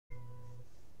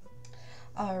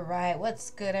All right, what's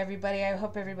good, everybody? I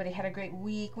hope everybody had a great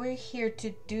week. We're here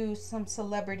to do some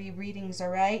celebrity readings, all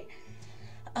right?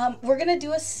 We're going to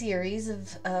do a series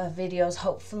of videos.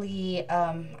 Hopefully,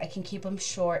 I can keep them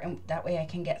short, and that way I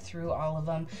can get through all of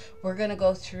them. We're going to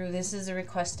go through, this is a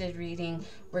requested reading.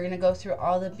 We're going to go through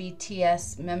all the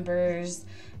BTS members,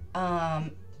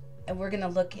 and we're going to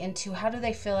look into how do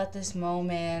they feel at this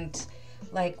moment.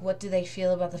 Like, what do they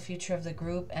feel about the future of the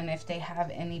group, and if they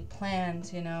have any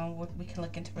plans, you know, we can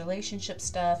look into relationship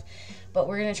stuff, but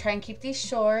we're going to try and keep these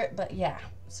short, but yeah,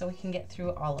 so we can get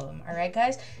through all of them. All right,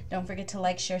 guys, don't forget to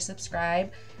like, share,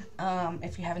 subscribe,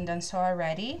 if you haven't done so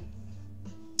already.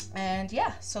 And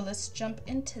yeah, so let's jump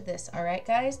into this. All right,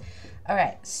 guys. All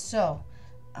right, so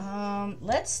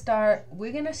let's start.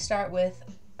 We're going to start with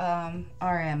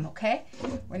RM, okay?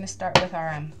 We're going to start with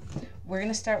RM. We're going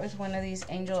to start with one of these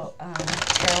angel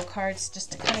tarot cards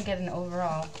just to kind of get an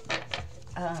overall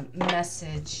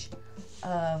message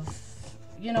of,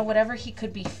 you know, whatever he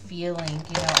could be feeling,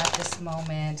 you know, at this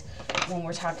moment when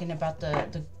we're talking about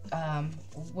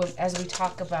as we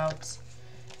talk about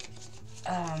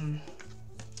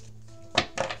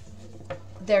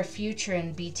their future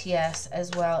in BTS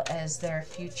as well as their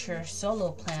future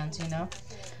solo plans, you know.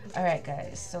 All right,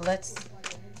 guys, so let's,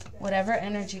 whatever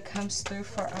energy comes through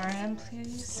for RM,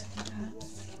 please.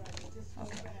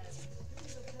 Okay.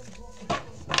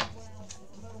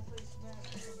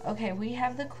 Okay, we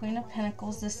have the Queen of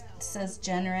Pentacles. This says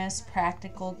generous,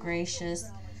 practical, gracious,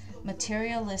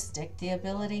 materialistic, the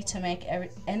ability to make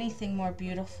anything more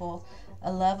beautiful,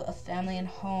 a love of family and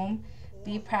home,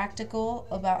 be practical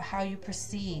about how you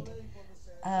proceed,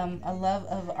 a love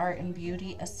of art and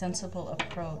beauty, a sensible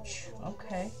approach.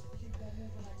 Okay.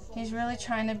 He's really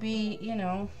trying to be, you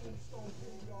know,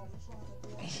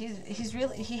 he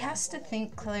has to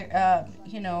think clear,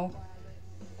 you know.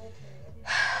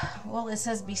 Well, it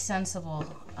says be sensible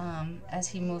as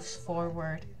he moves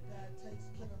forward.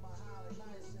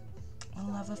 A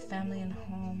love of family and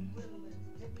home.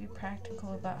 Be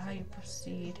practical about how you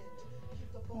proceed.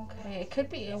 Okay, it could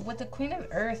be with the Queen of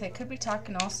Earth. It could be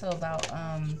talking also about,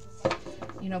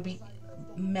 you know, be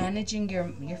managing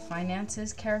your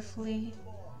finances carefully.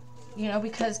 You know,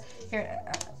 because here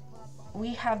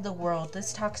we have the World.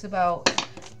 This talks about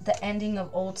the ending of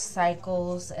old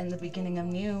cycles and the beginning of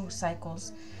new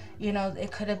cycles. You know,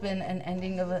 it could have been an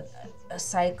ending of a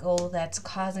cycle that's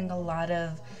causing a lot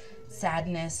of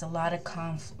sadness, a lot of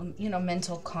you know,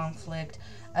 mental conflict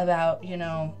about, you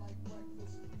know,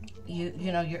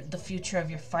 the future of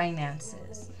your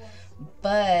finances.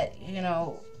 But, you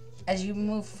know, as you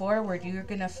move forward, you're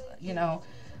gonna, you know,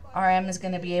 RM is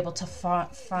going to be able to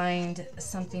find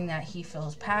something that he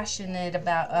feels passionate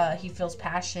about. He feels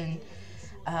passion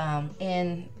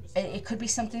in. It could be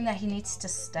something that he needs to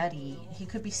study. He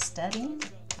could be studying,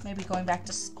 maybe going back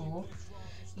to school,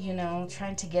 you know,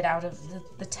 trying to get out of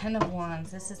the Ten of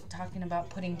Wands. This is talking about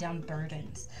putting down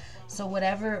burdens. So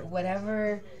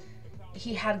whatever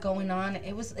he had going on,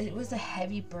 it was a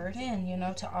heavy burden, you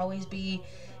know, to always be,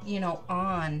 you know,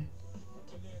 on.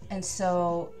 And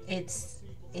so it's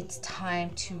time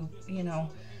to, you know,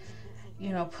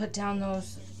 put down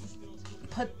those,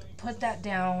 put that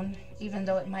down, even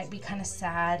though it might be kind of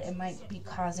sad. It might be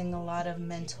causing a lot of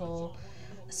mental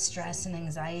stress and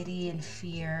anxiety and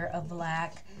fear of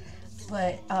lack.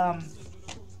 But,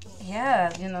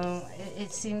 yeah, you know,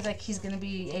 it seems like he's going to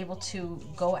be able to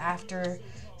go after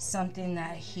something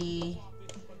that he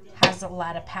has a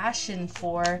lot of passion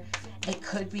for. It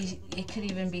could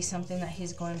even be something that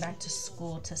he's going back to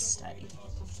school to study.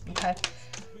 Okay.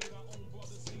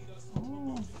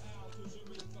 Ooh.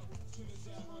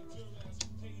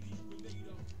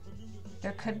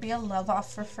 There could be a love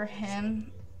offer for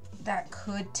him that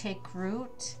could take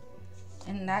root,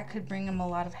 and that could bring him a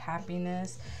lot of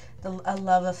happiness. A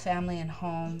love of family and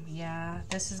home. Yeah,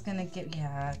 this is gonna get,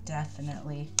 yeah,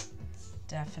 definitely.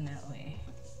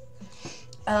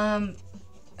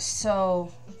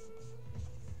 So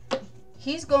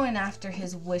he's going after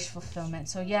his wish fulfillment.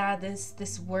 So yeah,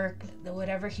 this work,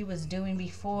 whatever he was doing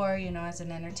before, you know, as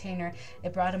an entertainer,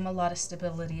 it brought him a lot of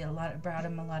stability, it brought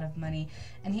him a lot of money,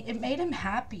 and it made him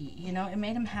happy. You know, it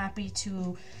made him happy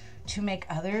to make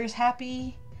others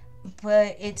happy.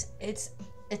 But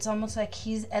it's almost like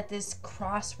he's at this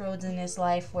crossroads in his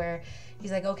life where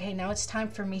he's like, okay, now it's time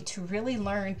for me to really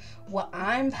learn what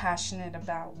I'm passionate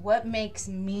about, what makes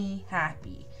me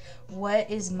happy,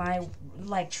 what is my,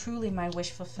 like, truly my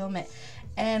wish fulfillment.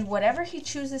 And whatever he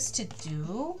chooses to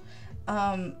do,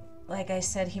 like I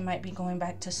said, he might be going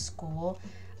back to school.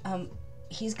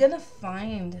 He's gonna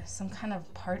find some kind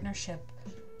of partnership,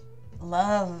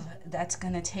 love that's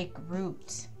gonna take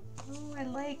root. Oh, I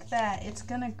like that. It's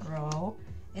gonna grow.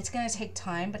 It's gonna take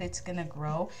time, but it's gonna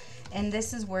grow. And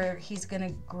this is where he's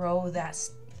gonna grow that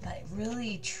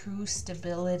really true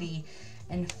stability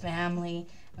and family,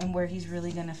 and where he's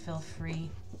really gonna feel free.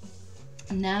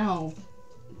 Now,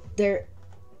 there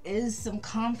is some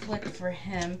conflict for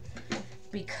him,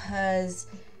 because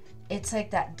it's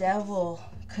like that devil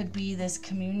could be this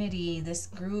community, this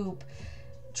group,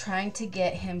 trying to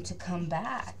get him to come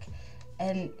back.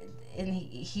 And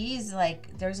he's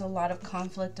like, there's a lot of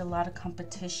conflict, a lot of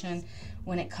competition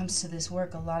when it comes to this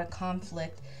work, a lot of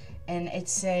conflict. And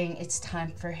it's saying it's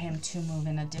time for him to move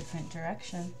in a different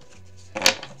direction.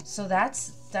 So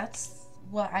that's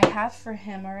what I have for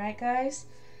him. All right, guys?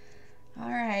 All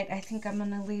right, I think I'm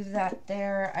going to leave that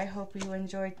there. I hope you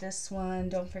enjoyed this one.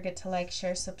 Don't forget to like,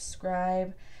 share,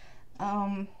 subscribe.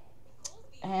 And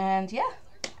yeah,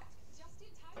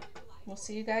 we'll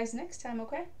see you guys next time,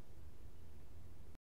 okay?